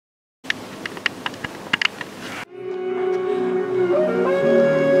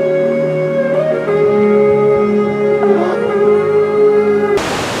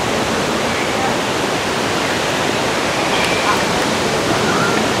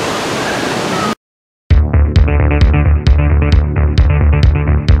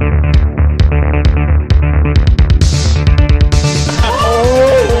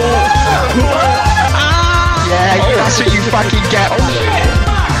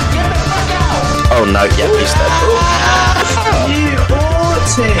Oh no, yeah, he's dead. You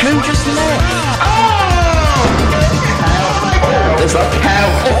autistic! Who just left? There's like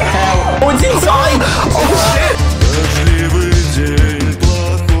hell! Oh, it's inside! Oh shit!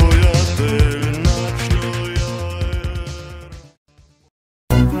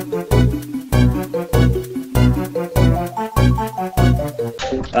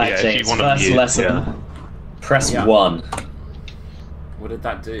 Right, James, first lesson. Press 1. What did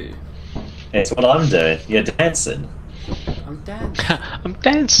that do? It's what I'm doing. You're dancing. I'm dancing. I'm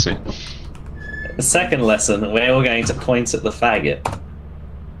dancing. The second lesson, we're all going to point at the faggot.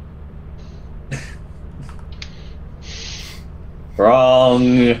 Wrong.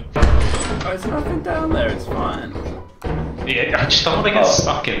 Oh, there's nothing down there, it's fine. Yeah, I just don't want to get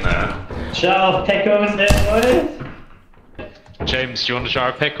stuck in there. Shove pickles in. James, do you want to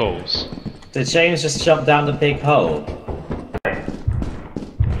try pickles? Did James just jump down the big hole?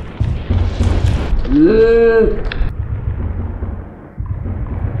 I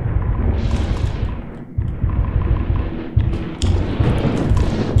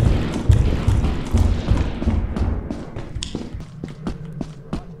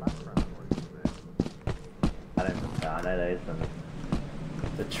know those.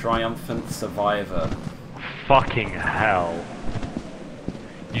 The triumphant survivor. Fucking hell.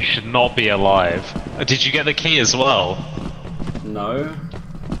 You should not be alive. Did you get the key as well? No.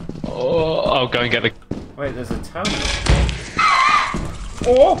 Oh, I'll go and get the... Wait, there's a tower.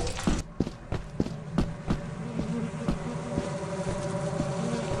 Oh!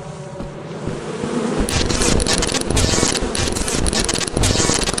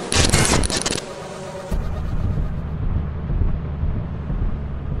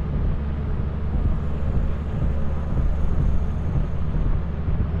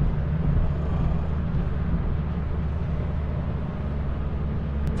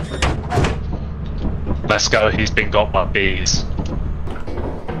 Let's go, he's been got by bees.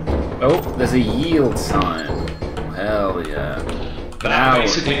 Oh, there's a yield sign. Hell yeah. That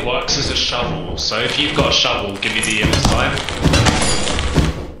basically works as a shovel, so if you've got a shovel, give me the yield sign.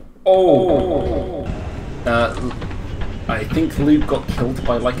 Oh! I think Luke got killed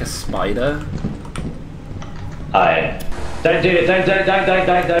by like a spider. Aye. Don't do it,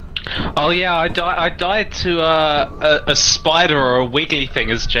 don't. Oh yeah, I died to a spider or a wiggly thing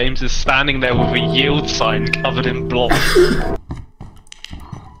as James is standing there with a yield sign covered in blood.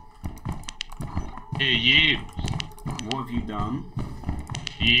 Hey, Yims. What have you done?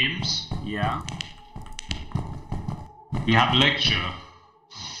 Yims? Yeah. We have lecture.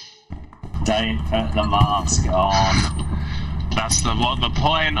 Don't put the mask on. That's what the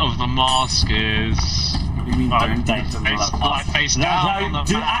point of the mask is. What do you mean don't put the mask on? Face down on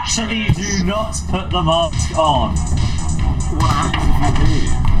the actually do not put the mask on. What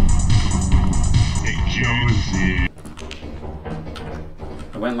happens if It kills you. you do?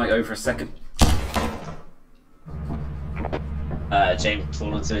 I went like over a second. James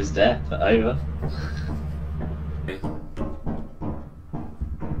fallen to his death, over.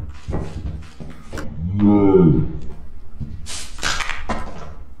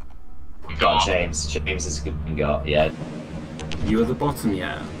 Got James. James is good and got, yeah. You at the bottom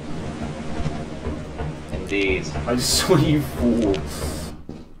yet? Indeed. I just saw you fall.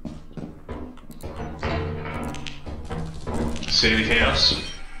 See anything else?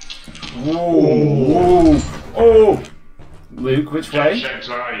 Whoa! Whoa! Oh! Luke, which way? James,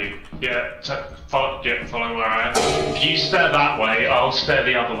 where are you? Follow where I am. If you stare that way, I'll stare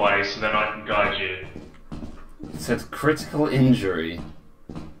the other way, so then I can guide you. It said critical injury.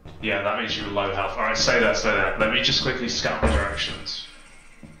 Yeah, that means you're low health. Alright, stay there, stay there. Let me just quickly scout the directions.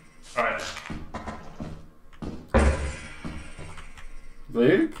 Alright.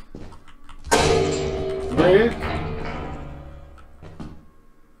 Luke? Luke?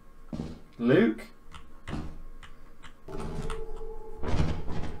 Luke?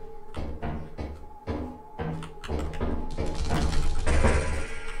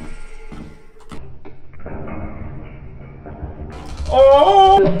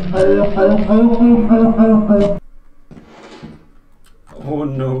 Oh! Oh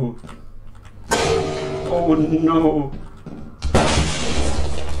no. Oh no.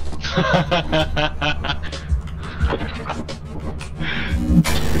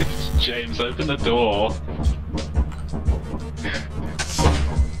 James, open the door.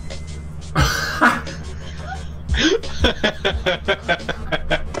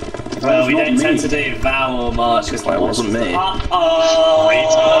 Well, we don't tend to do vowel or march because Well, it wasn't me.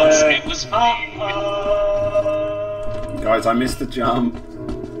 It was me. Guys, I missed the jump.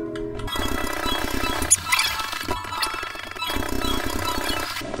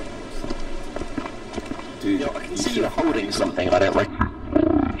 Dude, I can see you holding something I don't like.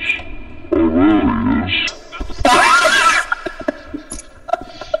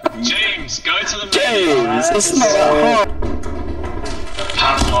 James, go to the James, it's not that hard.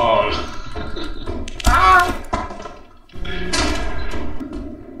 Pavlov.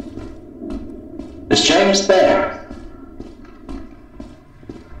 Is James there?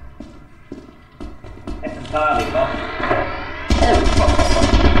 It's entirely wrong.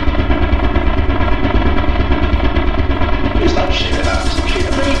 Who's that shooting at? Shooting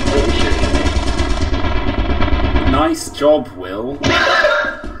at me? Or shooting at me? Nice job, Will.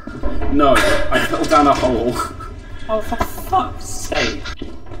 No, I fell down a hole. Oh, for fuck's sake.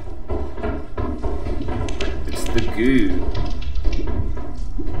 It's the goo.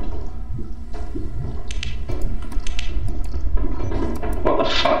 What the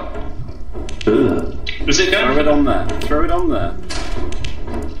fuck? Ugh. Was it Throw going? it on there. Throw it on there.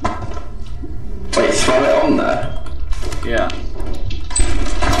 Wait, throw it on there? Yeah.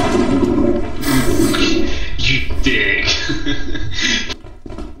 You dick.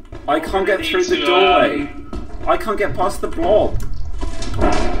 I can't get through the doorway. I can't get past the blob.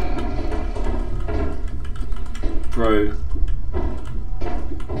 Bro.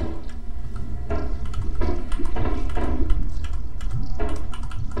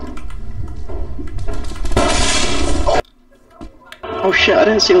 Oh shit, I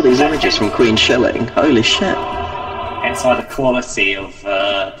didn't see all these images from Queen Shilling. Holy shit. Hence why the quality of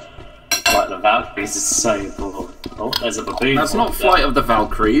like the Valkyries is so poor. Oh, there's a baboon. That's not Flight of the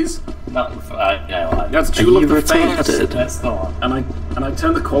Valkyries. No, no, That's Are Jewel you of the Fates. retarded? that's the one. And I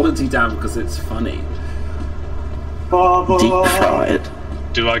turned the quality down because it's funny. Deep fried.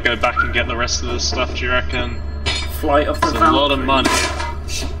 Do I go back and get the rest of the stuff, do you reckon? Flight of the It's a Valkyries. lot of money.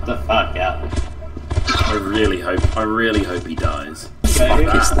 Shut the fuck up. I really hope he dies. So who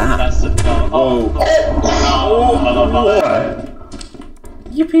is that? That's the Oh.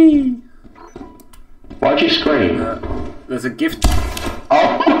 Yippee! Why'd you scream? There's a gift.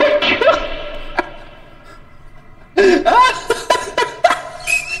 Oh my god!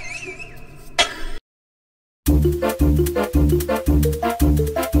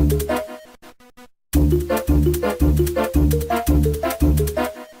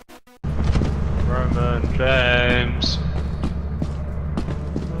 Roman James.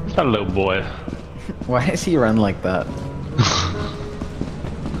 That little boy. Why does he run like that?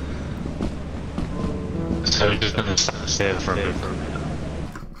 So we're just gonna stay for a bit.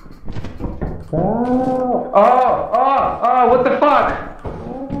 Oh, what the fuck?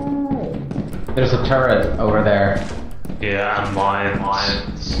 There's a turret over there. Yeah, and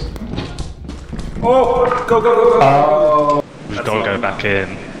mines. Oh! Go, go, go, go! Oh. We've got to go back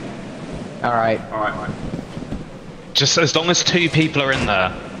in. Alright. Alright. Just as long as 2 people are in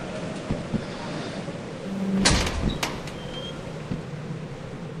there.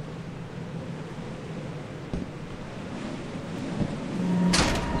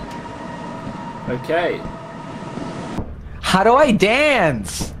 Okay. How do I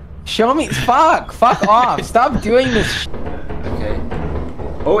dance? Show me. Fuck off. Stop doing this. Okay.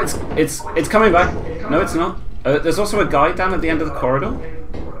 Oh, it's coming back. No, it's not. There's also a guy down at the end of the corridor.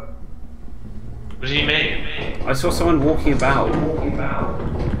 What do you mean? I saw someone walking about.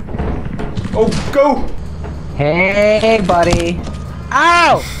 Oh, go! Hey, buddy.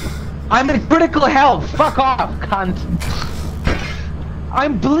 Ow! I'm in critical health. Fuck off, cunt.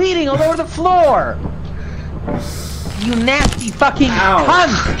 I'm bleeding all over the floor. You nasty fucking Ow.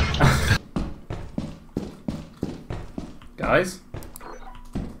 cunt. Guys?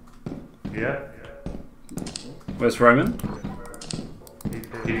 Yeah. Where's Roman?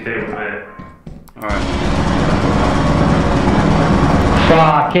 He's here with me. Alright.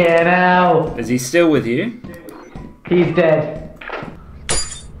 Fucking hell. Is he still with you? He's dead.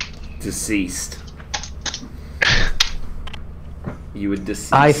 Deceased. You were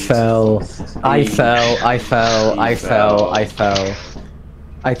deceased. I fell. I fell.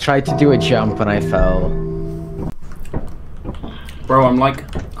 I tried to do a jump and I fell. Bro, I'm like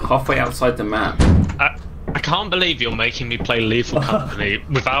halfway outside the map. I can't believe you're making me play Lethal Company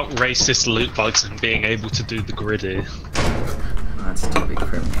without racist loot bugs and being able to do the gritty. That's too big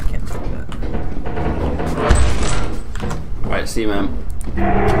for me. I can't do that. Right, see you, man.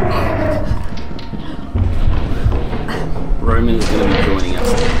 Roman is going to be joining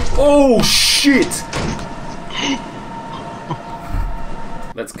us. Oh, shit!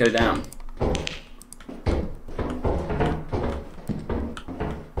 Let's go down.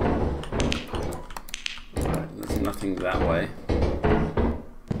 There's nothing that way.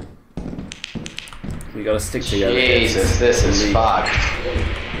 We gotta stick together. Jesus, this is fucked.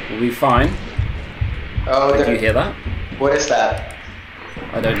 We'll be fine. Oh, Did you hear that? what is that?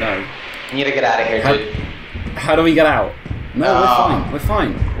 I don't know. You need to get out of here, How, dude. how do we get out? No, Oh. we're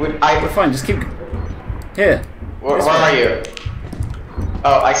fine. We're fine. We're fine. Just keep. Here. Where This are way. you?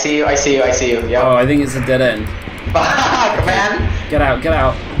 Oh, I see you. I see you. I see you. Yep. Oh, I think it's a dead end. Fuck, man. Get out. Get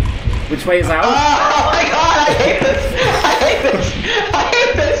out. Which way is out? Oh my god, I hate this! I hate this! I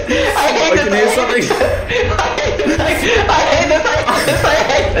hate this! I hate I this! can hear something. I hate this! I hate this! I hate this! I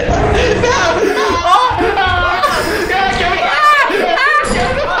hate this! No! God, get me out!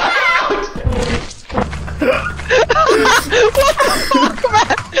 Get me out! What the fuck,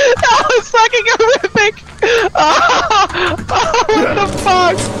 man? That was fucking horrific! Oh, what the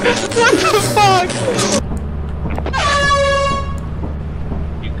fuck? What the fuck?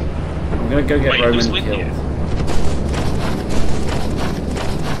 I'm gonna go get Wait, who's Roman with killed. you?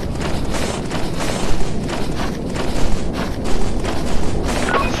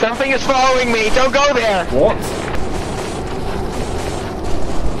 Something is following me. Don't go there. What?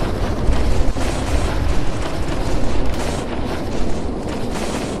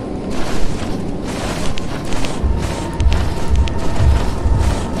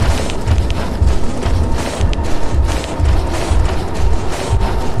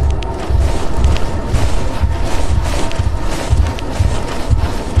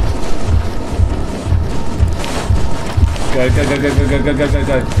 Go, go, go, go, go, go, go, go, go,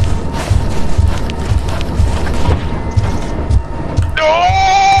 go.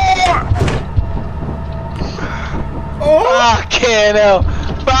 Fucking hell.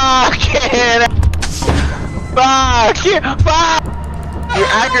 Fucking hell. Fuck you. Fuck. You're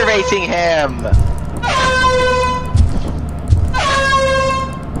aggravating him.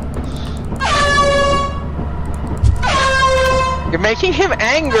 You're making him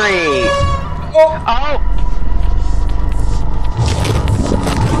angry. Oh.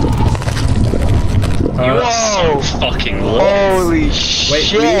 Whoa. Fucking lost. Holy Wait,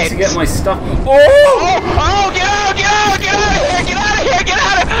 shit. we need to get my stuff. Oh! Oh! Get out! Get out! Get out of here! Get out of here! Get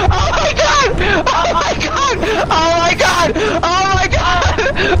out of here! Oh my god! Oh my god! Oh my god! Oh my god!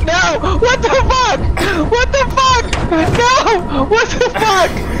 No! What the fuck? What the fuck? No! What the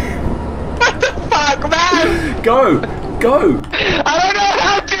fuck? What the fuck, man? Go! Go! I don't know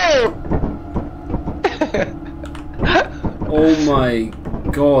how to! Oh my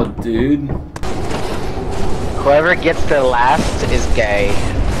god, dude. Whoever gets there last is gay.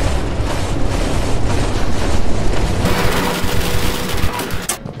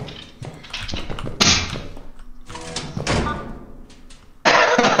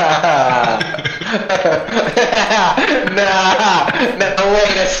 No,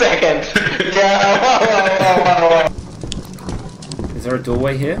 wait a second. Is there a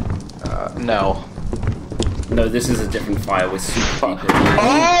doorway here? No. No, this is a different fire with super deep.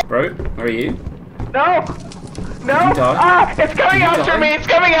 Oh! Bro, where are you? No! No! You die? Ah! It's coming You after die? me! It's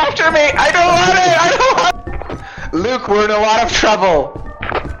coming after me! I don't want it! I don't want it! Luke, we're in a lot of trouble.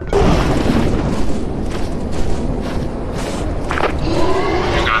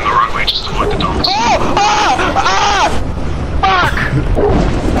 You're going the wrong way, just avoid the doors. Oh! Ah! Ah! Fuck!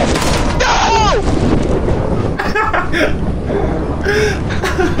 No!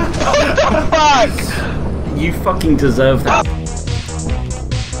 What the fuck? You fucking deserve that.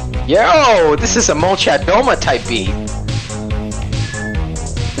 Yo, this is a Molchadoma type beat.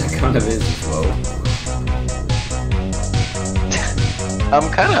 It kind of is as well. I'm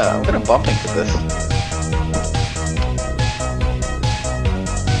gonna bump into this.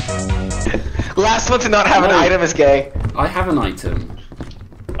 Last one to not have an No. item is gay. I have an item.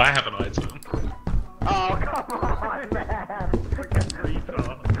 I have an item. Oh, come on, man.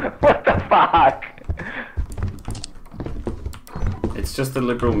 What the fuck? It's just the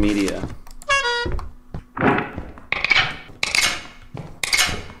liberal media.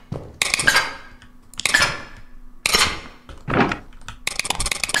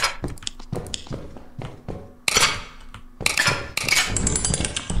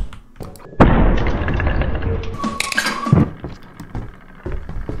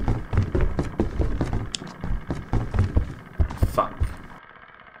 Fuck.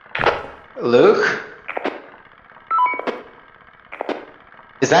 Luke?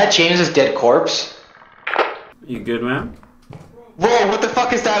 Is that James's dead corpse? You good, man? Whoa, what the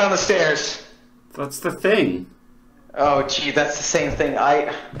fuck is that on the stairs? That's the thing. Oh gee, that's the same thing.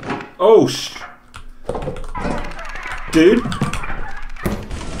 Oh, dude.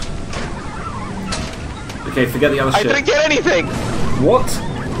 Okay, forget the other I shit. didn't get anything! What?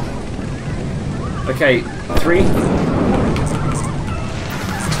 Okay, 3.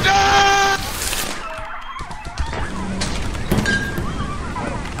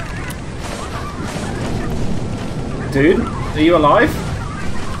 Dude, are you alive?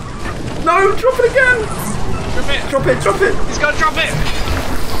 No, drop it again! Drop it, drop it! He's gonna drop it!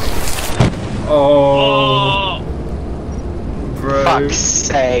 Oh, bro. Fuck's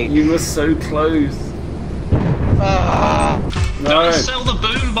sake. You were so close. No. Don't sell the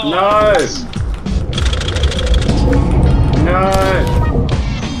boombox! No! No!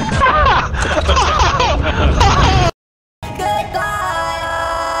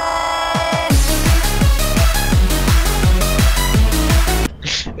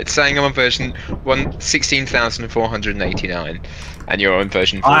 It's saying I'm on version 16,489, and you're on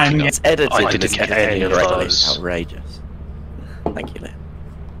version 49. It's edited I in didn't this get game. any of those. Outrageous. Thank you, Liam.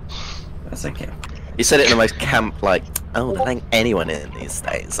 That's okay. You said it in the most camp, like, oh, there ain't anyone in these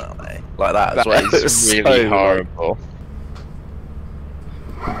states, are they? Like that as That well. It is was really so, horrible.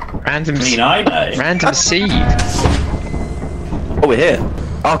 Random, I mean, I know. random seed. Oh, we're here.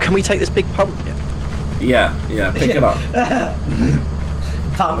 Oh, can we take this big pumpkin? Yeah, pick it up.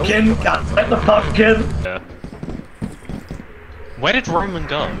 Pumpkin, can't take the pumpkin. Yeah. Where did Roman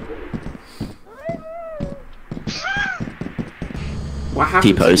go? What happened?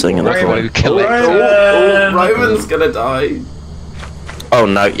 Keep posing and that's Roman right. collector. Oh, Roman's gonna die. Oh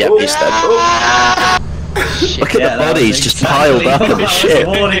no, yep, he's dead. Look at the bodies just piled up in his ship.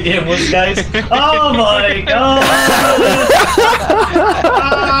 Warning him was guys. Oh my god!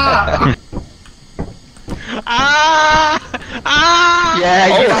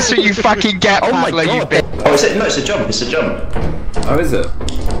 Yeah, that's what you fucking get, Oh my Pablo, you god. bitch. Oh, is it? No, it's a jump. It's a jump. Oh, is it?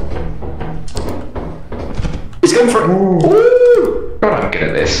 He's going for it. Woo! God, I'm good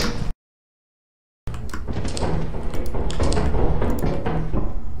at this.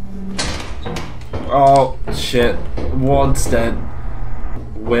 Oh, shit. Wad's dead.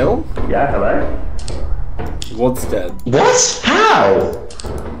 Will? Yeah, hello. Wad's dead. What? How?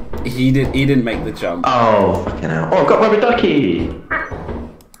 He didn't make the jump. Oh, fucking hell. Oh, I've got Rubber Ducky.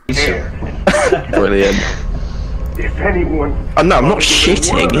 Brilliant. If anyone No, I'm not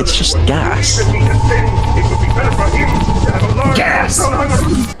shitting, it's just gas. it would be better for him to have a large Gas. Was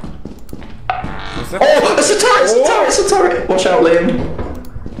that- Oh, it's a turret! It's a turret! It's a turret! Watch out, Liam.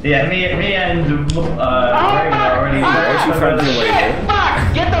 Yeah, me and Raymond are already. Why'd you throw the away here?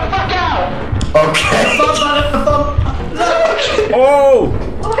 Fuck! Get the fuck out! Okay. Oh!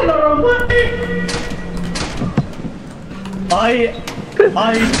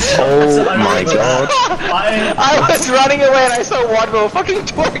 Oh my god. I was running away and I saw Wadwell fucking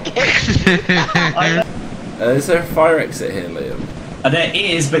twerking. Is there a fire exit here, Liam? There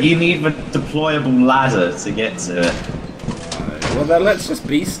is, but you need a deployable ladder to get to it. Well, then let's just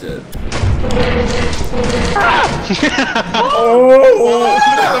beast it.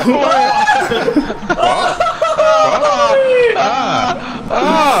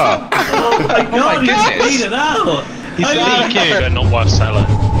 Oh my god, goodness. he's bleeding out! He's DQ, but not worth selling.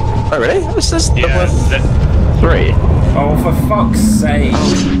 Oh really? This is the Yeah. 3. Oh, for fuck's sake.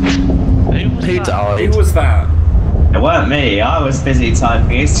 Who died? Who was that? It weren't me, I was busy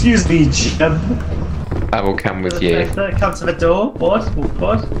typing. Excuse me, Jim. I will come with you. Come to the door. What?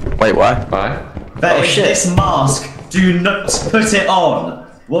 Wait, why? Bye. That is this mask. Do not put it on.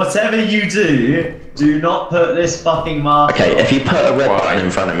 Whatever you do not put this fucking mask on. Okay, if you put a red Why? button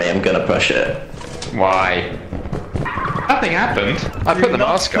in front of me, I'm gonna push it. Why? Nothing happened. I put the not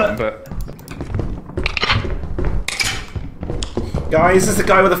mask on, put- but Guys, there's a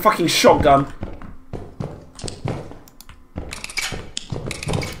guy with a fucking shotgun.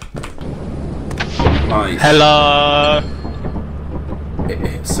 Nice. Hello.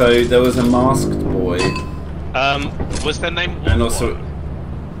 So there was a masked boy, Was their name? and also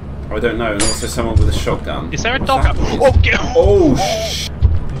I don't know, and also someone with a shotgun. Is there a What's dog? that? Oh, get Oh sh!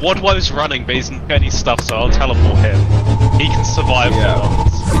 Wadwow's running, but he doesn't get any stuff, so I'll teleport him. He can survive Yeah. for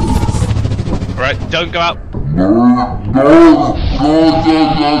once. Right, don't go out.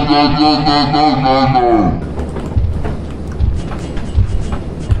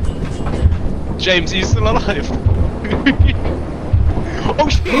 James, are you still alive? Oh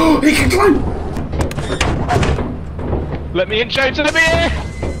shit! He can climb. Let me in, James, let me in!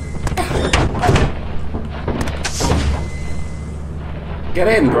 Get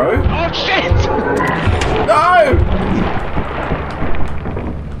in, bro. Oh shit! No!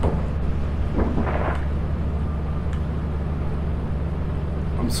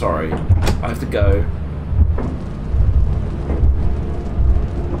 I'm sorry. I have to go.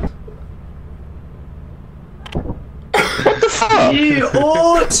 You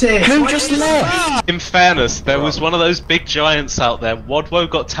autist! Who just left? In fairness, there was one of those big giants out there. Wadwow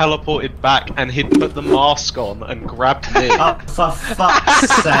got teleported back and he'd put the mask on and grabbed me. For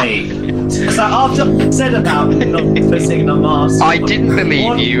fuck's sake. So after I said about not putting the mask I on, didn't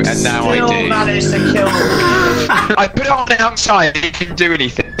believe you, and now I still do. managed to kill me. I put it on outside, it didn't do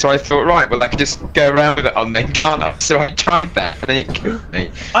anything, so I thought, right, well I could just go around with it on then, can't I? So I tried that, and then it killed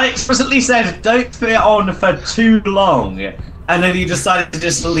me. I explicitly said don't put it on for too long, and then you decided to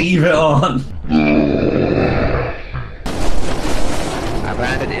just leave it on. I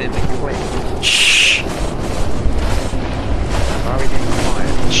landed it in the cliff. Shh. Why are we being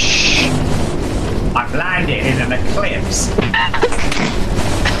quiet? Shh! I've landed in an eclipse.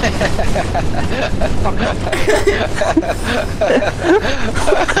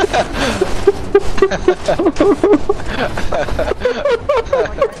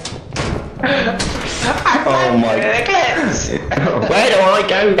 Oh my god. Where do I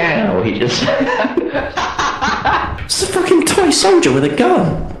go now? He just. It's a fucking toy soldier with a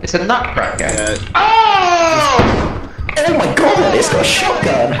gun. It's a nutcracker. Oh my god, it's got a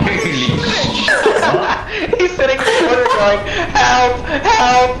shotgun. He's sitting in the corner going, help,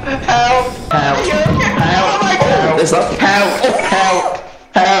 help, help, help, help, help, There's that. help.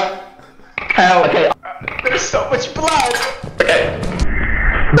 Okay. There's so much blood. Okay.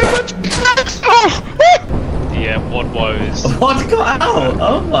 Yeah, what woes. What got out?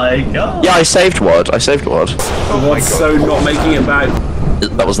 Oh my god. Yeah, I saved Wad. What's so not making it back?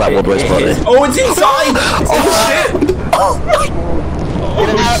 That was that Wad Where's body. Oh, it's inside! It's in the ship! Oh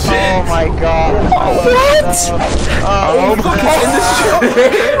Oh my god. What? Oh, fuck,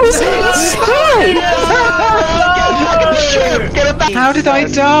 it's in the ship! Get him back. How did I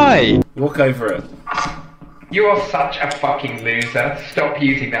die? Walk over it. You are such a fucking loser. Stop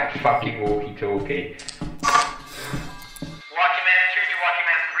using that fucking walkie-talkie.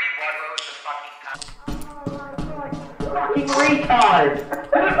 Fucking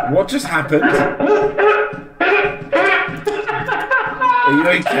retard! What just happened? Are you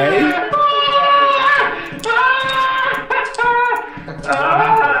okay?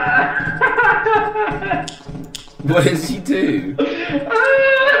 What did he do? Oh,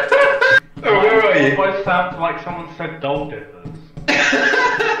 where are you? Almost sounds like someone said dog dippers.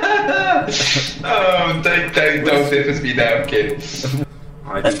 Oh, don't dog dippers me now, kids.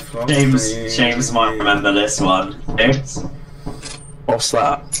 James might remember this one. James? What's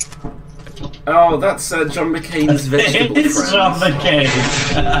that? Oh, that's John McCain's vegetable It's friends. John McCain.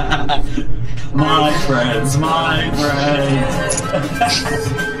 My friends, my friends.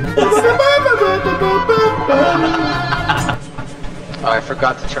 Oh, I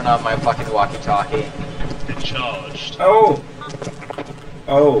forgot to turn on my fucking walkie-talkie. It's charged. Oh!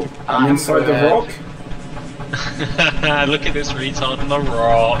 Oh, I'm I'm inside the good. rock? Look at this retard on the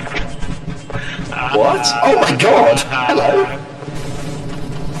rock. What? Oh my god! Hello!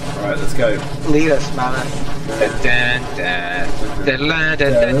 Alright, let's go. Lead us, mama. There's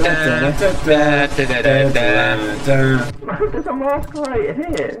a mask right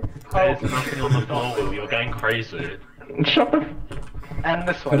here. There's nothing on the floor, Will. You're going crazy. Shut the And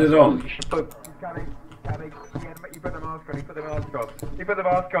this one. Put it on. You should put. You put the mask on. You put the mask on. You put the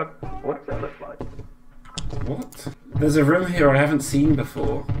mask on. What does that look like? What? There's a room here I haven't seen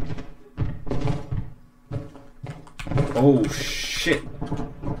before. Oh shit.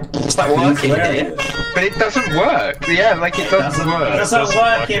 Is that working here? But it doesn't work. Yeah, like it doesn't It work. doesn't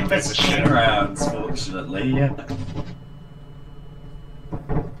work in between rounds, fortunately. Yeah.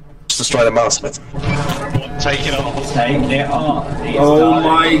 Just destroy the mask. Take it off. Take it off. He's Oh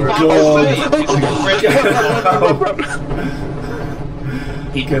dying. my god!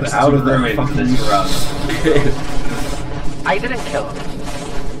 He Get was out of there, ruined fucking this run. I didn't kill him.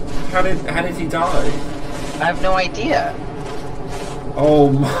 How did he die? I have no idea. Oh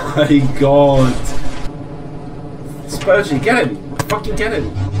my god! Spurgy, get him! Fucking get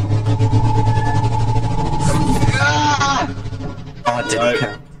him! Oh, I didn't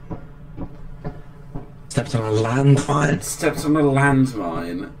count. Stepped on a landmine. Stepped on a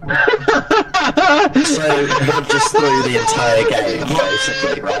landmine. So, Wad just threw the entire game,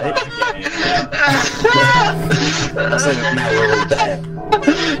 basically, right? So now we're all dead.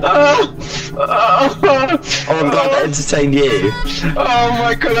 Oh, I'm glad that entertained you. Oh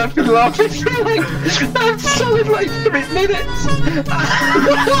my god, I've been laughing for like solid like 3 minutes. You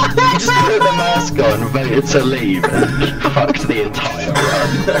just put the mask on, voted to leave, and fucked the entire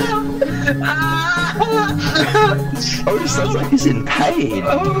run. Oh, he sounds like he's in pain.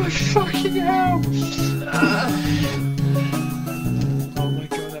 Oh fucking hell.